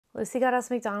Lucy got us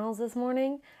McDonald's this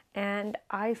morning, and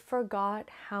I forgot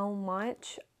how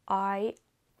much I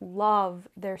love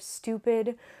their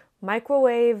stupid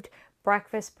microwaved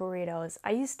breakfast burritos.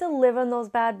 I used to live on those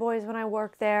bad boys when I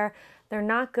worked there. They're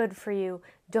not good for you.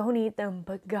 Don't eat them,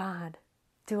 but God,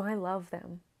 do I love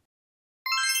them.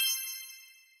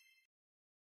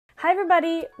 Hi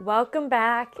everybody, welcome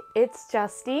back. It's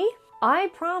Justy.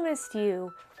 I promised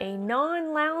you a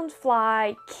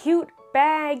Non-Loungefly cute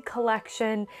bag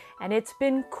collection, and it's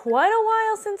been quite a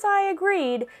while since I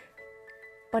agreed,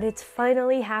 but it's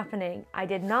finally happening. I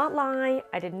did not lie.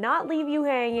 I did not leave you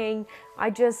hanging. I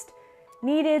just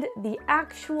needed the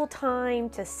actual time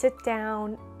to sit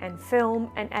down and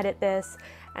film and edit this,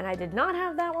 and I did not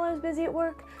have that while I was busy at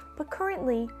work, but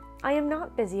currently I am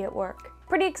not busy at work.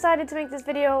 Pretty excited to make this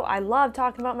video. I love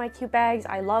talking about my cute bags.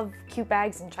 I love cute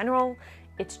bags in general.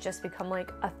 It's just become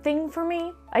like a thing for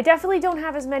me. I definitely don't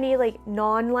have as many like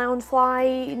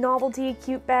non-Loungefly novelty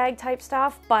cute bag type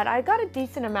stuff, but I got a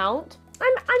decent amount.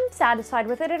 I'm satisfied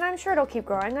with it, and I'm sure it'll keep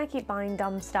growing. I keep buying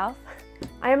dumb stuff.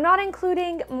 I am not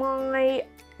including my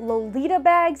Lolita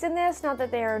bags in this, not that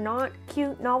they are not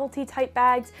cute novelty type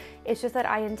bags. It's just that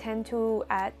I intend to,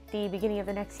 at the beginning of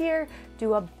the next year,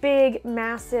 do a big,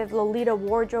 massive Lolita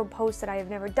wardrobe post that I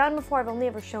have never done before. I've only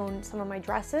ever shown some of my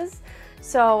dresses.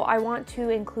 So I want to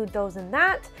include those in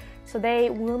that. So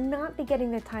they will not be getting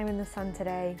their time in the sun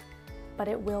today, but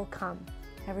it will come.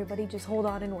 Everybody just hold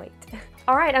on and wait.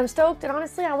 All right, I'm stoked, and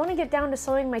honestly, I want to get down to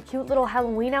sewing my cute little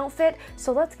Halloween outfit,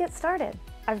 so let's get started.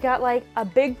 I've got like a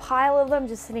big pile of them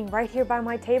just sitting right here by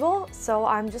my table, so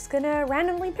I'm just gonna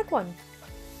randomly pick one.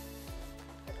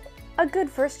 A good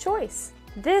first choice.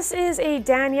 This is a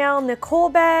Danielle Nicole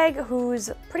bag, who's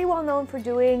pretty well known for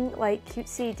doing like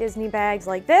cutesy Disney bags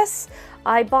like this.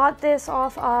 I bought this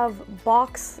off of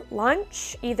Box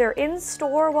Lunch, either in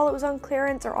store while it was on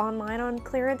clearance or online on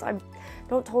clearance. I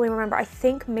don't totally remember. I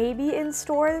think maybe in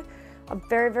store a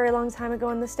very, very long time ago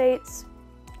in the States.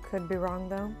 Could be wrong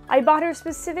though. I bought her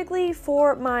specifically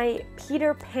for my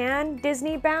Peter Pan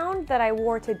Disney bound that I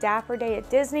wore to Dapper Day at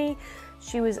Disney.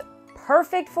 She was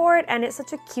perfect for it, and it's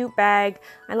such a cute bag.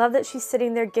 I love that she's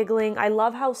sitting there giggling. I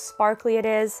love how sparkly it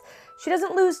is. She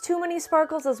doesn't lose too many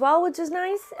sparkles as well, which is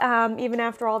nice, even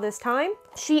after all this time.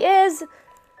 She is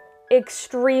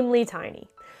extremely tiny.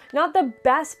 Not the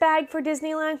best bag for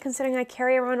Disneyland, considering I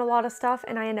carry around a lot of stuff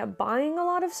and I end up buying a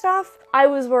lot of stuff. I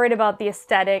was worried about the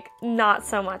aesthetic, not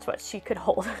so much what she could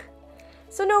hold.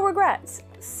 So no regrets.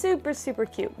 Super, super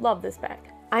cute. Love this bag.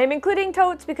 I am including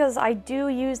totes because I do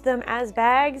use them as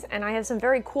bags, and I have some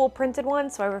very cool printed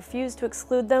ones, so I refuse to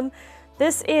exclude them.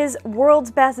 This is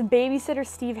World's Best Babysitter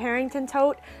Steve Harrington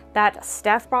tote that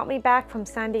Steph brought me back from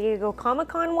San Diego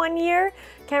Comic-Con one year.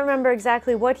 Can't remember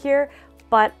exactly what year,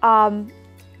 but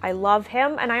I love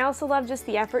him, and I also love just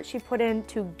the effort she put in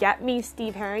to get me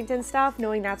Steve Harrington stuff,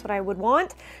 knowing that's what I would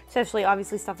want, especially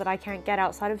obviously stuff that I can't get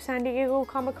outside of San Diego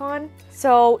Comic-Con.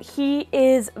 So he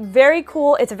is very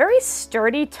cool. It's a very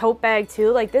sturdy tote bag too.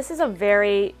 Like, this is a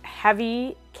very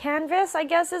heavy canvas, I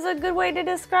guess is a good way to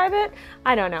describe it.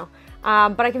 I don't know.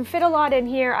 But I can fit a lot in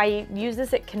here. I use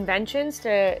this at conventions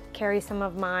to carry some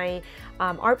of my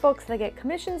art books that I get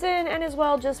commissions in, and as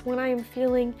well just when I am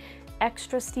feeling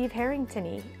extra Steve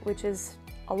Harrington-y, which is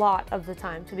a lot of the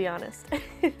time, to be honest.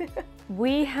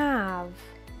 We have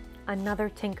another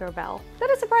Tinkerbell.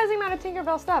 That is a surprising amount of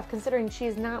Tinkerbell stuff, considering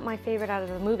she's not my favorite out of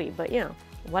the movie, but you know,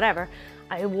 whatever.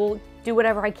 I will do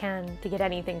whatever I can to get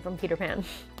anything from Peter Pan.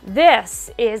 This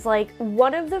is like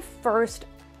one of the first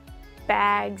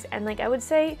bags, and like I would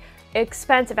say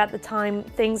expensive at the time,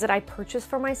 things that I purchased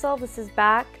for myself. This is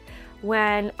back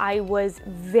when I was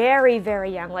very,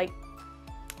 very young. Like,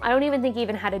 I don't even think I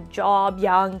even had a job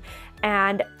young,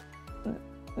 and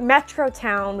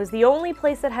Metrotown was the only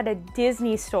place that had a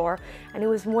Disney store, and it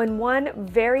was in one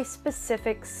very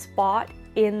specific spot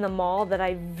in the mall that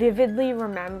I vividly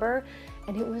remember,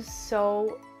 and it was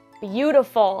so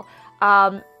beautiful.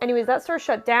 Anyways, that store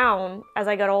shut down as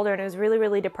I got older, and it was really,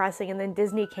 really depressing, and then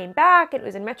Disney came back, and it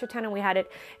was in Metrotown, and we had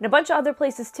it in a bunch of other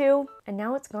places too, and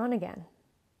now it's gone again.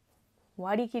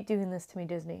 Why do you keep doing this to me,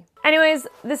 Disney? Anyways,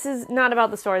 this is not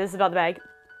about the store, this is about the bag.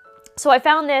 So I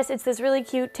found this, it's this really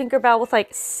cute Tinkerbell with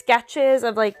like sketches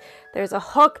of like, there's a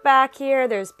hook back here,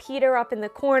 there's Peter up in the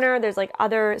corner, there's like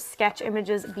other sketch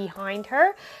images behind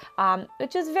her,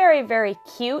 which is very, very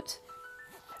cute.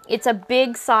 It's a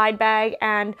big side bag,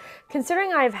 and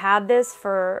considering I've had this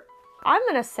for, I'm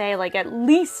gonna say like at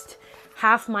least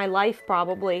half my life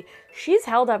probably, she's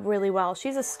held up really well.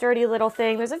 She's a sturdy little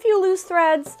thing. There's a few loose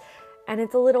threads, and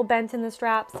it's a little bent in the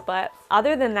straps, but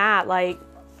other than that, like,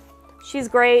 she's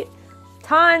great.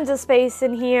 Tons of space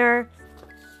in here.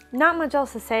 Not much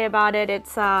else to say about it.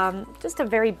 It's just a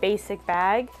very basic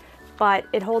bag, but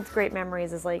it holds great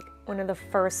memories as like one of the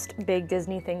first big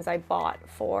Disney things I bought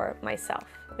for myself,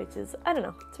 which is, I don't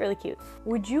know, it's really cute.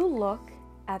 Would you look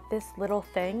at this little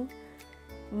thing?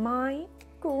 My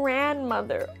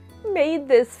grandmother made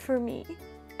this for me,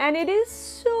 and it is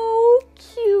so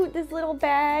cute, this little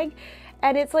bag.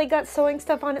 And it's like got sewing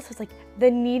stuff on it, so it's like the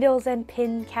Needles and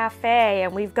Pin Cafe,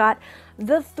 and we've got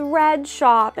the thread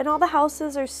shop, and all the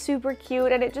houses are super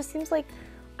cute, and it just seems like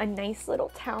a nice little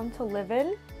town to live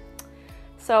in.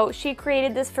 So she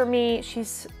created this for me.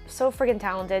 She's so friggin'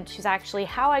 talented. She's actually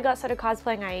how I got started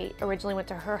cosplaying. I originally went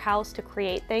to her house to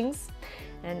create things,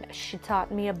 and she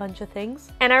taught me a bunch of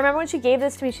things. And I remember when she gave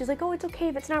this to me, she's like, oh, it's okay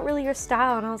if it's not really your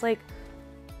style. And I was like,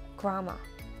 Grandma,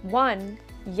 one,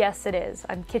 yes it is.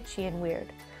 I'm kitschy and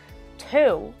weird.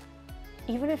 Two,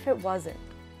 even if it wasn't,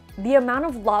 the amount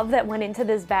of love that went into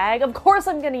this bag, of course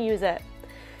I'm gonna use it.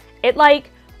 It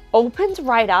like opens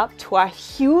right up to a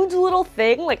huge little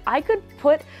thing. Like I could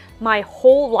put my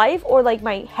whole life, or like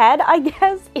my head, I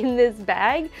guess, in this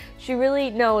bag. She really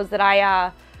knows that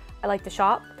I like to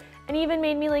shop, and even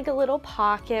made me like a little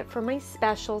pocket for my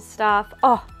special stuff.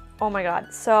 Oh my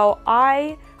God. So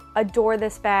I adore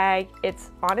this bag.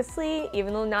 It's honestly,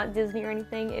 even though not Disney or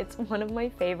anything, it's one of my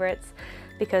favorites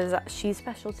because she's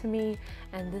special to me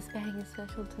and this bag is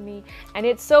special to me, and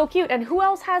it's so cute. And who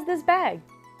else has this bag?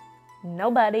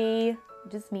 Nobody,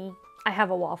 just me. I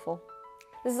have a waffle.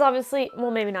 This is obviously,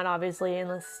 well, maybe not obviously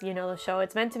unless you know the show.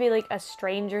 It's meant to be like a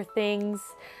Stranger Things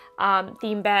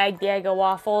theme bag, the Eggo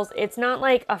waffles. It's not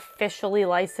like officially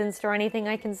licensed or anything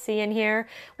I can see in here,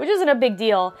 which isn't a big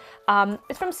deal.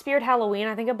 It's from Spirit Halloween.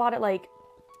 I think I bought it like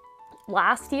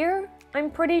last year,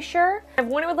 I'm pretty sure. I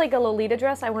went with like a Lolita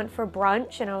dress. I went for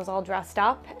brunch and I was all dressed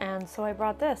up, and so I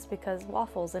brought this because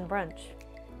waffles and brunch.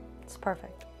 It's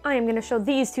perfect. I am going to show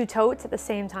these two totes at the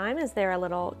same time as they're a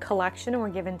little collection and were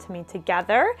given to me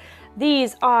together.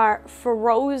 These are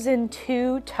Frozen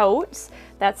 2 totes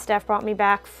that Steph brought me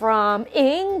back from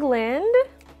England.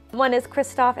 One is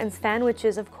Kristoff and Sven, which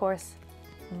is of course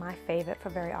my favorite for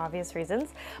very obvious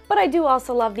reasons. But I do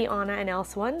also love the Anna and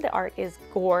Elsa one. The art is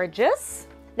gorgeous.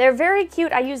 They're very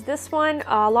cute. I use this one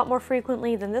a lot more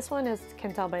frequently than this one, as you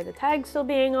can tell by the tag still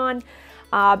being on.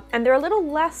 And they're a little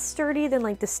less sturdy than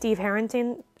like the Steve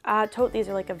Harrington tote. These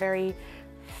are like a very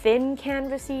thin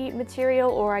canvasy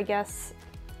material, or I guess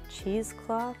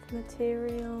cheesecloth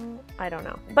material. I don't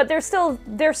know. But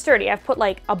they're sturdy. I've put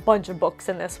like a bunch of books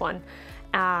in this one.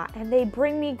 And they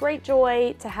bring me great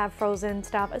joy to have Frozen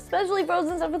stuff, especially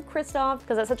Frozen stuff with Kristoff,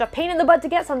 because that's such a pain in the butt to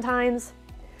get sometimes.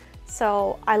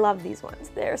 So I love these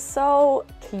ones. They're so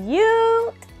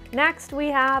cute. Next we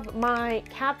have my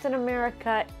Captain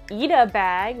America Ida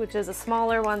bag, which is a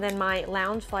smaller one than my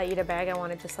Loungefly Ida bag. I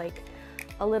wanted just like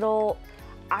a little,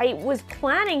 I was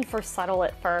planning for subtle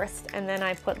at first, and then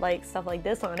I put like stuff like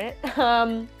this on it.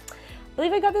 I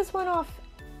believe I got this one off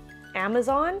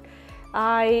Amazon.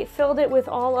 I filled it with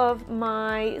all of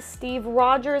my Steve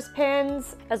Rogers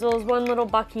pins, as well as one little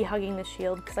Bucky hugging the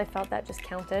shield, because I felt that just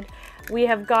counted. We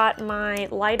have got my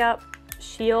light up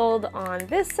shield on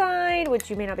this side, which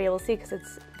you may not be able to see because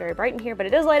it's very bright in here, but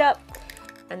it does light up.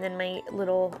 And then my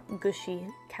little gushy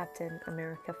Captain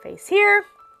America face here.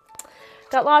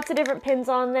 Got lots of different pins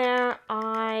on there.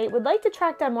 I would like to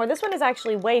track down more. This one is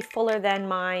actually way fuller than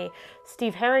my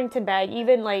Steve Harrington bag,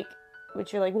 even like,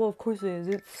 which you're like, well, of course it is,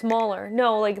 it's smaller.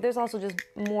 No, like there's also just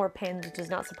more pins, which is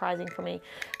not surprising for me.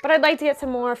 But I'd like to get some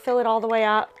more, fill it all the way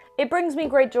up. It brings me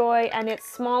great joy, and it's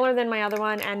smaller than my other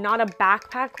one, and not a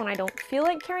backpack when I don't feel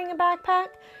like carrying a backpack.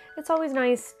 It's always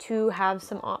nice to have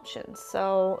some options.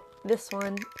 So this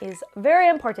one is very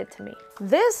important to me.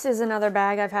 This is another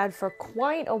bag I've had for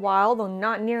quite a while, though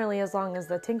not nearly as long as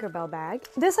the Tinkerbell bag.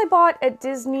 This I bought at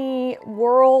Disney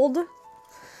World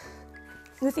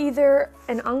with either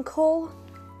an uncle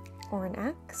or an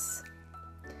ex.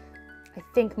 I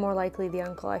think more likely the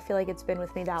uncle. I feel like it's been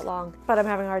with me that long, but I'm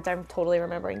having a hard time totally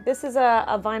remembering. This is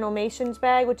a Vinylmations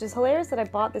bag, which is hilarious that I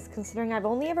bought this considering I've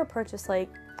only ever purchased like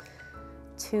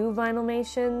 2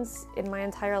 Vinylmations in my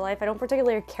entire life. I don't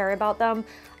particularly care about them.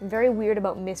 I'm very weird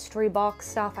about mystery box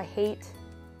stuff. I hate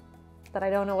that I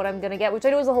don't know what I'm gonna get, which I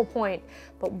know is the whole point,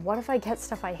 but what if I get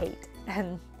stuff I hate?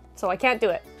 And so I can't do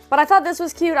it. But I thought this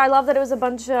was cute. I love that it was a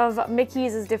bunch of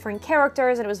Mickeys as different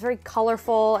characters, and it was very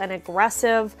colorful and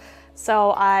aggressive.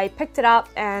 So I picked it up,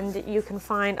 and you can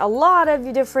find a lot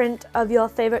of different of your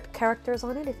favorite characters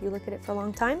on it if you look at it for a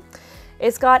long time.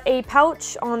 It's got a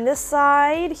pouch on this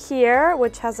side here,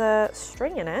 which has a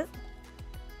string in it.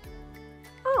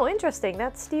 Oh, interesting.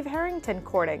 That's Steve Harrington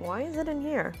cording. Why is it in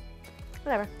here?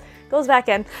 Whatever. goes back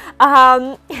in.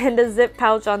 And a zip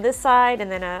pouch on this side,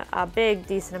 and then a big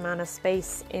decent amount of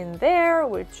space in there,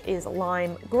 which is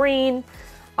lime green.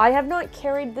 I have not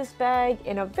carried this bag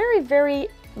in a very, very,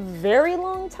 very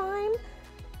long time.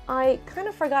 I kind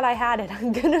of forgot I had it,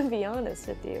 I'm gonna be honest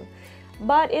with you.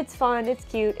 But it's fun, it's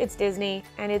cute, it's Disney,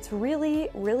 and it's really,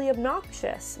 really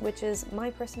obnoxious, which is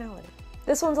my personality.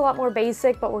 This one's a lot more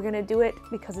basic, but we're gonna do it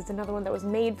because it's another one that was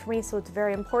made for me, so it's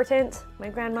very important. My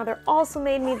grandmother also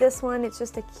made me this one. It's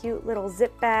just a cute little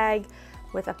zip bag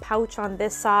with a pouch on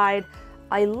this side.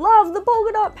 I love the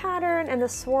polka dot pattern and the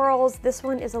swirls. This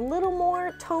one is a little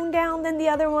more toned down than the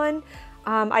other one.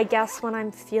 I guess when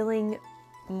I'm feeling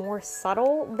more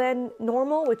subtle than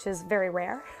normal, which is very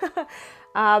rare.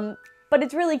 But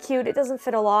it's really cute. It doesn't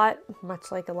fit a lot,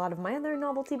 much like a lot of my other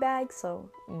novelty bags, so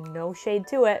no shade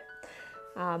to it.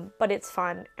 But it's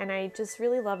fun, and I just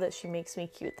really love that she makes me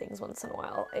cute things once in a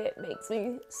while. It makes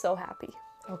me so happy.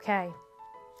 Okay,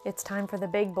 it's time for the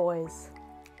big boys.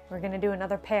 We're gonna do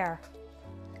another pair.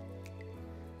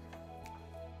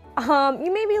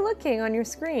 You may be looking on your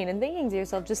screen and thinking to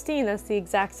yourself, Justine, that's the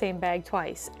exact same bag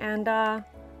twice. And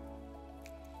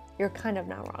you're kind of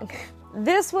not wrong.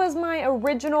 This was my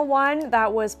original one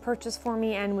that was purchased for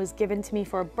me and was given to me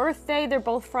for a birthday. They're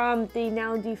both from the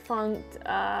now defunct,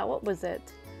 what was it?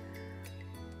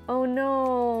 Oh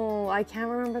no, I can't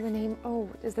remember the name. Oh,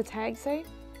 does the tag say?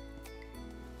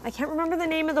 I can't remember the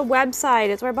name of the website.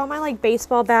 It's where I bought my like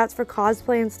baseball bats for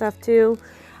cosplay and stuff too.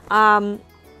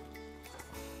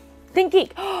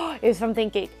 ThinkGeek. It was from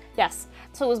ThinkGeek. Yes.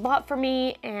 So it was bought for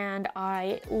me and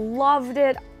I loved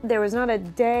it. There was not a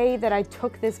day that I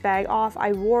took this bag off.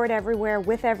 I wore it everywhere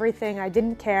with everything. I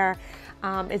didn't care.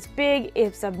 It's big,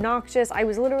 it's obnoxious. I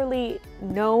was literally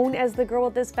known as the girl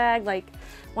with this bag. Like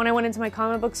when I went into my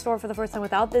comic book store for the first time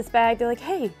without this bag, they're like,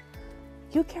 hey,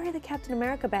 you carry the Captain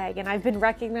America bag, and I've been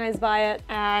recognized by it.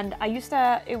 And I used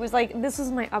to, it was like, this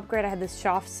was my upgrade. I had this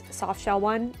soft shell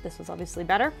one. This was obviously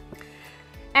better.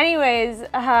 Anyways,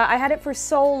 I had it for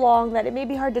so long that it may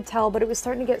be hard to tell, but it was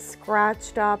starting to get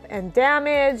scratched up and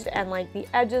damaged, and like the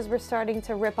edges were starting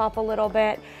to rip up a little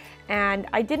bit. And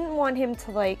I didn't want him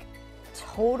to like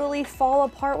totally fall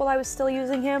apart while I was still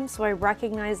using him, so I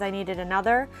recognized I needed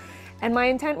another. And my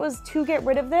intent was to get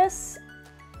rid of this,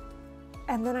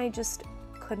 and then I just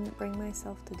couldn't bring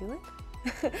myself to do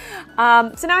it.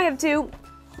 So now I have two.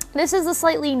 This is a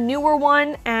slightly newer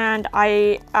one, and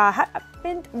I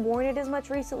haven't worn it as much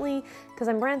recently because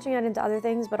I'm branching out into other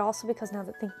things, but also because now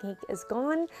that ThinkGeek is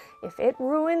gone, if it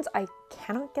ruins, I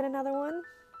cannot get another one.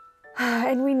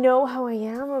 And we know how I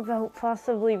am about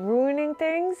possibly ruining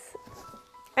things.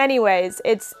 Anyways,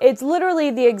 it's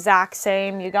literally the exact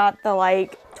same. You got the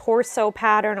like torso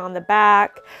pattern on the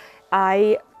back.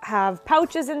 I have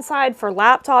pouches inside for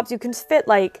laptops. You can fit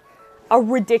like a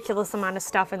ridiculous amount of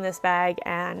stuff in this bag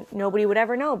and nobody would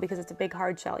ever know because it's a big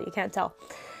hard shell. You can't tell.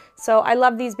 So I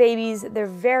love these babies. They're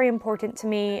very important to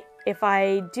me. If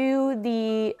I do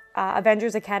the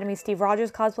Avengers Academy Steve Rogers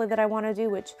cosplay that I want to do,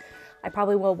 which I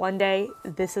probably will one day,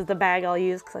 this is the bag I'll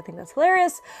use because I think that's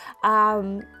hilarious.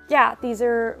 Yeah, these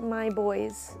are my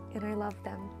boys and I love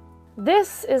them.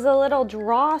 This is a little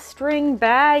drawstring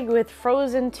bag with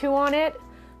Frozen 2 on it.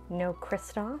 No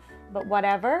Kristoff, but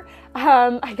whatever.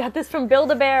 I got this from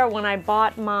Build-A-Bear when I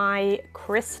bought my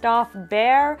Kristoff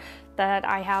bear that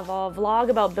I have a vlog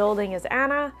about building as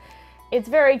Anna. It's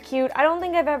very cute. I don't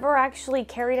think I've ever actually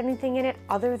carried anything in it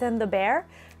other than the bear,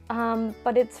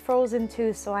 but it's Frozen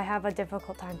too, so I have a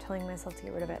difficult time telling myself to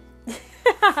get rid of it.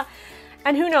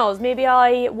 And who knows, maybe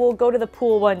I will go to the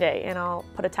pool one day and I'll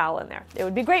put a towel in there. It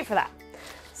would be great for that.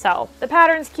 So the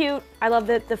pattern's cute. I love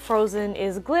that the Frozen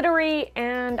is glittery,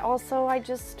 and also I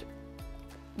just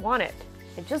want it.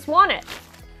 I just want it.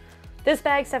 This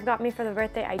bag Steph got me for the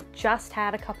birthday I just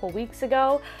had a couple weeks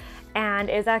ago, and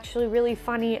it's actually really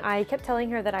funny. I kept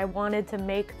telling her that I wanted to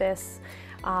make this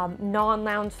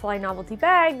non-Loungefly novelty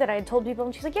bag that I had told people,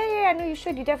 and she's like, yeah, I know you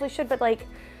should, you definitely should, but like,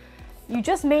 you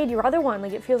just made your other one,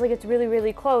 like it feels like it's really,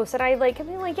 really close. And I like kept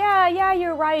being like, yeah,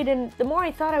 you're right. And the more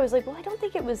I thought, I was like, well, I don't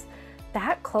think it was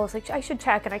that close, like I should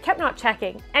check, and I kept not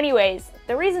checking. Anyways,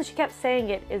 the reason she kept saying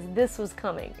it is this was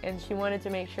coming, and she wanted to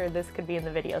make sure this could be in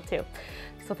the video too.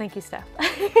 So thank you, Steph.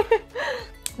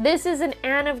 This is an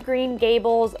Anne of Green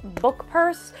Gables book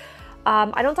purse.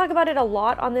 I don't talk about it a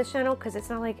lot on this channel because it's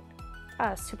not like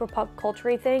a super pop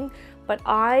culture thing, but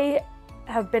I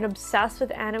have been obsessed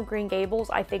with Anne of Green Gables,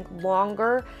 I think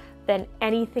longer than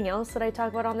anything else that I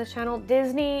talk about on this channel.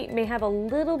 Disney may have a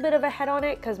little bit of a head on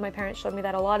it because my parents showed me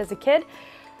that a lot as a kid,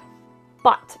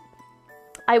 but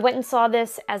I went and saw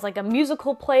this as like a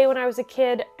musical play when I was a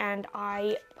kid, and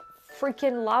I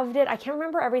freaking loved it. I can't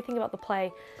remember everything about the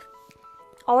play.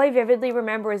 All I vividly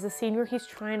remember is the scene where he's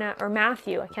trying to, or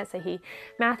Matthew, I can't say he,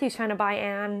 Matthew's trying to buy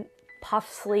Anne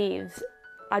puff sleeves,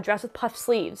 a dress with puff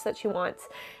sleeves that she wants,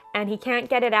 and he can't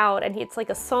get it out, and it's like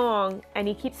a song, and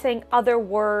he keeps saying other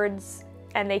words,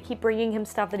 and they keep bringing him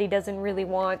stuff that he doesn't really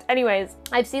want. Anyways,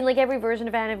 I've seen like every version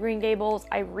of Anne of Green Gables.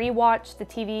 I rewatched the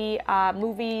TV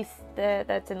movies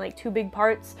that's in like 2 big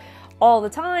parts all the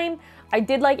time. I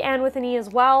did like Anne with an E as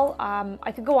well.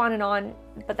 I could go on,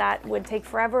 but that would take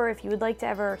forever. If you would like to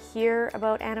ever hear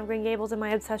about Anne of Green Gables and my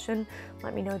obsession,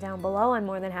 let me know down below. I'm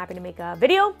more than happy to make a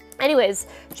video. Anyways,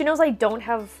 she knows I don't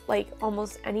have like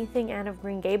almost anything Anne of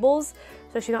Green Gables.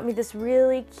 So she got me this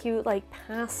really cute like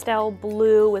pastel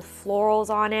blue with florals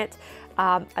on it.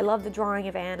 I love the drawing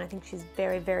of Anne. I think she's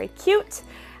very, very cute.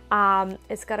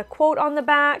 It's got a quote on the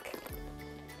back.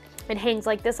 It hangs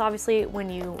like this, obviously, when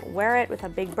you wear it with a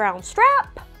big brown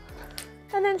strap.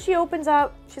 And then she opens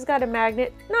up. She's got a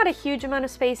magnet. Not a huge amount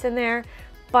of space in there.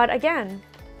 But again,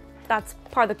 that's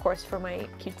part of the course for my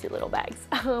cutesy little bags.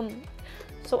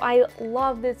 So I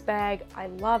love this bag. I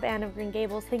love Anne of Green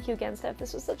Gables. Thank you again, Steph.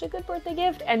 This was such a good birthday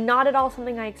gift and not at all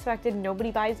something I expected.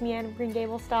 Nobody buys me Anne of Green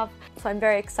Gables stuff. So I'm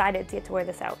very excited to get to wear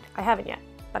this out. I haven't yet,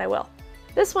 but I will.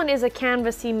 This one is a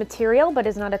canvasy material, but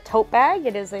is not a tote bag.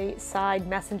 It is a side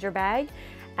messenger bag.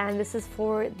 And this is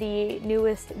for the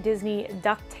newest Disney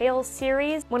DuckTales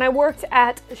series. When I worked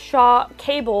at Shaw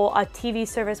Cable, a TV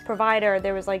service provider,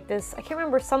 there was like this, I can't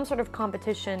remember, some sort of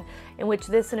competition in which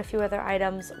this and a few other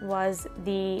items was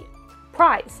the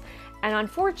prize. And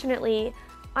unfortunately,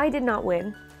 I did not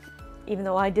win, even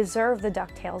though I deserve the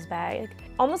DuckTales bag.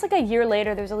 Almost like a year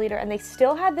later, there's a leader, and they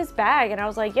still had this bag, and I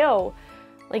was like, yo,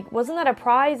 like, wasn't that a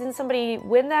prize? Didn't somebody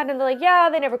win that? And they're like, yeah,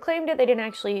 they never claimed it. They didn't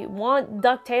actually want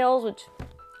DuckTales, which,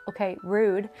 okay,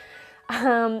 rude.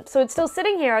 So it's still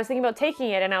sitting here. I was thinking about taking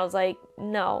it, and I was like,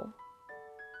 no,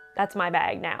 that's my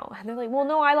bag now. And they're like, well,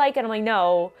 no, I like it. I'm like,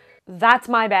 no, that's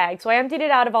my bag. So I emptied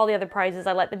it out of all the other prizes.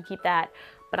 I let them keep that,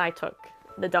 but I took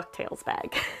the DuckTales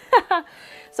bag.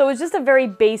 So it's just a very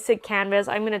basic canvas.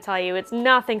 I'm going to tell you, it's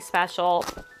nothing special.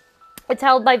 It's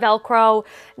held by Velcro,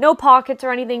 no pockets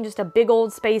or anything, just a big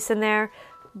old space in there.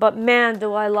 But man,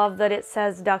 do I love that it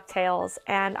says DuckTales,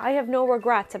 and I have no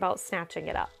regrets about snatching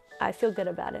it up. I feel good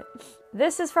about it.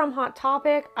 This is from Hot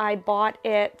Topic. I bought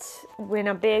it in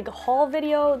a big haul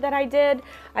video that I did.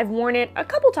 I've worn it a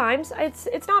couple times.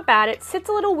 It's not bad. It sits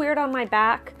a little weird on my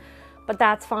back, but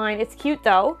that's fine. It's cute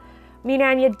though. Me and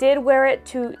Anya did wear it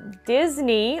to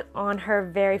Disney on her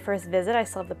very first visit. I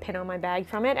still have the pin on my bag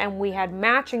from it, and we had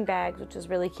matching bags, which is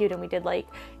really cute, and we did like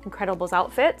Incredibles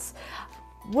outfits.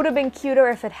 Would have been cuter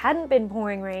if it hadn't been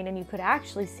pouring rain and you could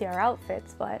actually see our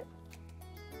outfits, but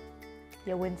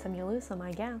you win some, you lose some,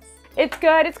 I guess. It's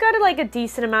good. It's got like a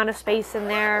decent amount of space in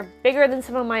there, bigger than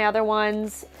some of my other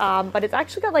ones, but it's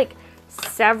actually got like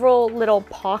several little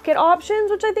pocket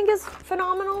options, which I think is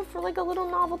phenomenal for like a little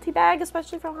novelty bag,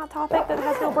 especially from Hot Topic that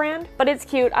has no brand. But it's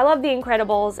cute. I love the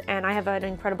Incredibles, and I have an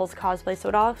Incredibles cosplay, so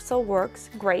it also works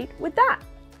great with that.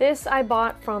 This I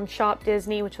bought from Shop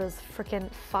Disney, which was freaking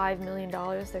 $5 million.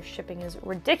 Their shipping is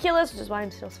ridiculous, which is why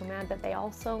I'm still so mad that they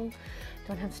also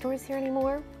don't have stores here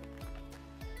anymore.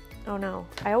 Oh no,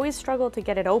 I always struggle to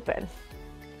get it open.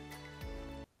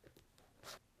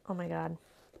 Oh my God.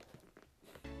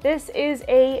 This is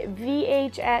a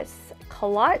VHS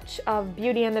clutch of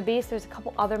Beauty and the Beast. There's a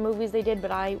couple other movies they did, but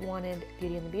I wanted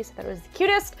Beauty and the Beast. I thought it was the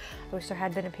cutest. I wish there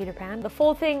had been a Peter Pan. The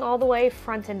full thing all the way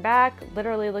front and back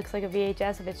literally looks like a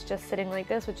VHS if it's just sitting like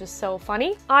this, which is so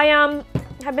funny. I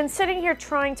have been sitting here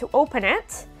trying to open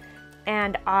it,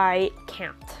 and I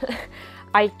can't.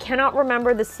 I cannot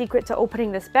remember the secret to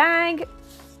opening this bag.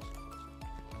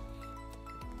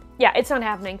 Yeah, it's not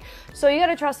happening. So you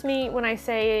gotta trust me when I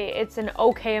say it's an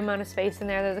okay amount of space in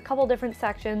there. There's a couple different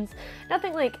sections.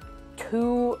 Nothing like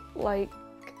too like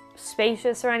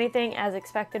spacious or anything as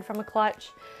expected from a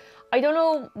clutch. I don't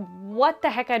know what the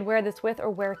heck I'd wear this with or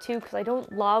wear to, because I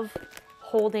don't love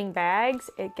holding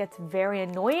bags. It gets very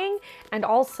annoying, and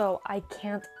also I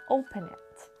can't open it.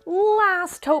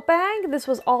 Last tote bag. This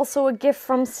was also a gift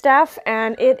from Steph,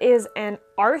 and it is an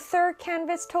Arthur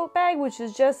canvas tote bag, which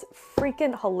is just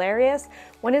freaking hilarious.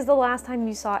 When is the last time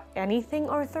you saw anything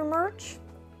Arthur merch?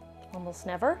 Almost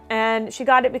never. And she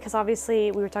got it because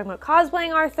obviously we were talking about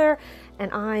cosplaying Arthur,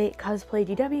 and I cosplay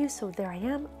DW, so there I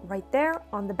am right there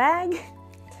on the bag.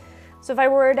 So if I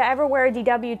were to ever wear a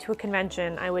DW to a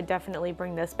convention, I would definitely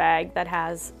bring this bag that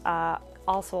has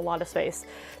also a lot of space.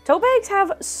 Tote bags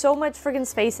have so much friggin'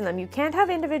 space in them. You can't have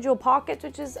individual pockets,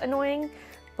 which is annoying,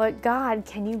 but God,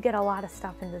 can you get a lot of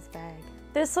stuff in this bag?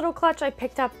 This little clutch I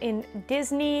picked up in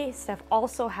Disney. Steph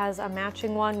also has a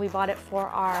matching one. We bought it for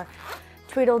our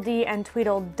Tweedledee and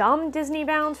Tweedledum Disney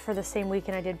bounds for the same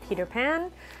weekend I did Peter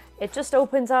Pan. It just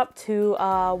opens up to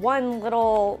one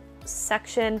little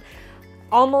section.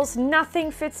 Almost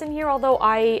nothing fits in here, although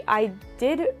I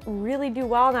did really do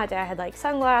well on that day. I had like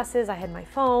sunglasses, I had my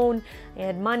phone, I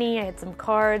had money, I had some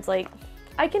cards. Like,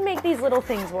 I can make these little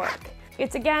things work.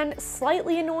 It's again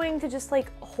slightly annoying to just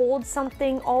like hold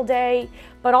something all day,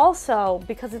 but also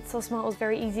because it's so small, it was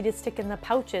very easy to stick in the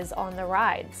pouches on the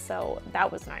rides, so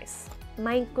that was nice.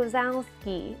 Mike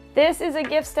Wazowski. This is a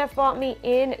gift Steph bought me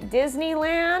in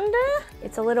Disneyland.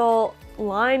 It's a little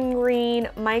lime green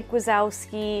Mike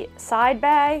Wazowski side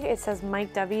bag. It says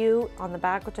Mike W on the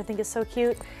back, which I think is so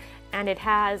cute. And it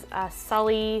has a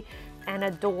Sully and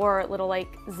a door little like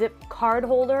zip card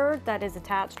holder that is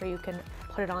attached where you can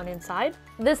put it on inside.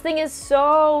 This thing is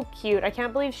so cute. I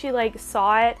can't believe she like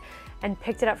saw it and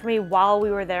picked it up for me while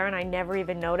we were there and I never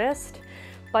even noticed.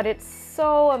 But it's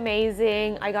so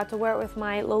amazing. I got to wear it with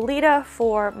my Lolita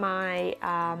for my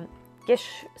Gish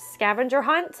scavenger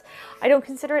hunt. I don't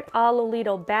consider it a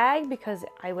Lolita bag because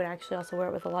I would actually also wear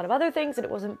it with a lot of other things and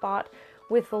it wasn't bought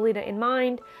with Lolita in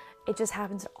mind. It just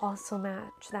happens to also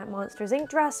match that Monsters Inc.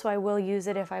 dress, so I will use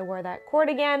it if I wear that cord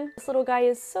again. This little guy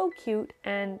is so cute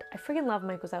and I freaking love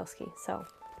Mike Wazowski, so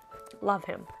love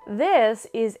him. This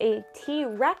is a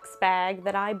T-Rex bag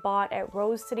that I bought at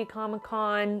Rose City Comic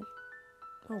Con.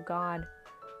 Oh God,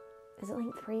 is it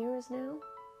like 3 years now?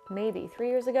 Maybe 3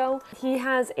 years ago. He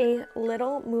has a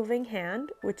little moving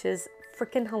hand, which is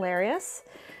freaking hilarious.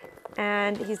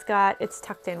 And he's got, it's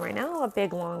tucked in right now, a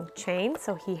big long chain,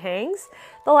 so he hangs.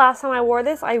 The last time I wore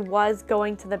this, I was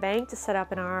going to the bank to set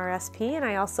up an RRSP, and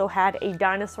I also had a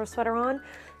dinosaur sweater on,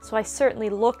 so I certainly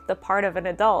looked the part of an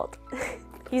adult.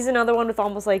 He's another one with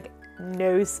almost like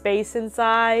no space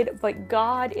inside, but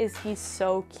God is he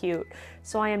so cute.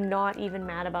 So I am not even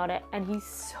mad about it, and he's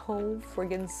so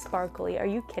friggin' sparkly. Are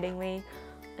you kidding me?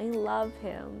 I love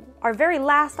him. Our very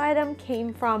last item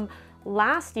came from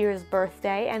last year's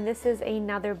birthday, and this is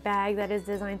another bag that is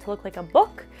designed to look like a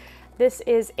book. This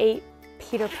is a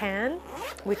Peter Pan,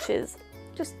 which is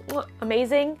just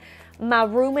amazing. My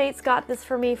roommates got this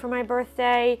for me for my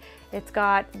birthday. It's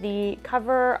got the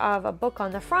cover of a book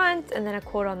on the front and then a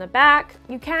quote on the back.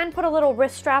 You can put a little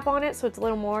wrist strap on it, so it's a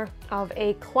little more of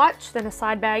a clutch than a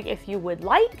side bag if you would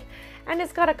like. And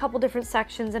it's got a couple different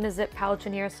sections and a zip pouch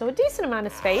in here, so a decent amount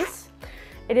of space.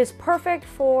 It is perfect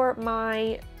for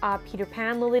my Peter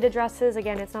Pan Lolita dresses.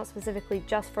 Again, it's not specifically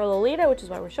just for Lolita, which is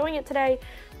why we're showing it today,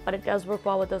 but it does work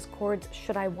well with those cords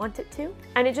should I want it to.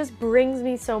 And it just brings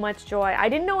me so much joy. I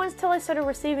didn't know until I started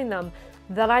receiving them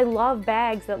that I love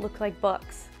bags that look like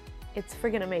books. It's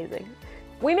friggin' amazing.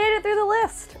 We made it through the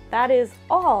list. That is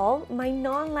all my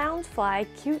non-Loungefly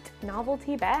cute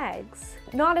novelty bags.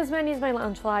 Not as many as my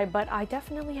Loungefly, but I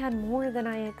definitely had more than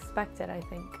I expected, I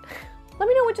think. Let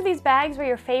me know which of these bags were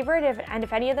your favorite, and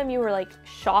if any of them you were like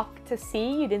shocked to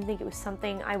see, you didn't think it was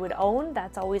something I would own.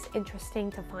 That's always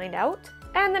interesting to find out.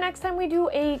 And the next time we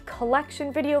do a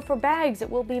collection video for bags, it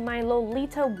will be my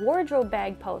Lolita wardrobe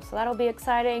bag post, so that'll be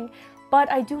exciting.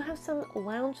 But I do have some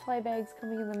Loungefly bags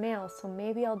coming in the mail, so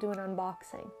maybe I'll do an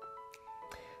unboxing.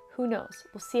 Who knows?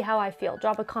 We'll see how I feel.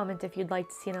 Drop a comment if you'd like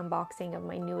to see an unboxing of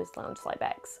my newest Loungefly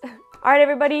bags. All right,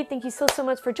 everybody, thank you so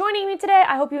much for joining me today.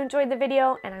 I hope you enjoyed the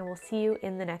video, and I will see you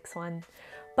in the next one.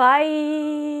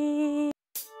 Bye!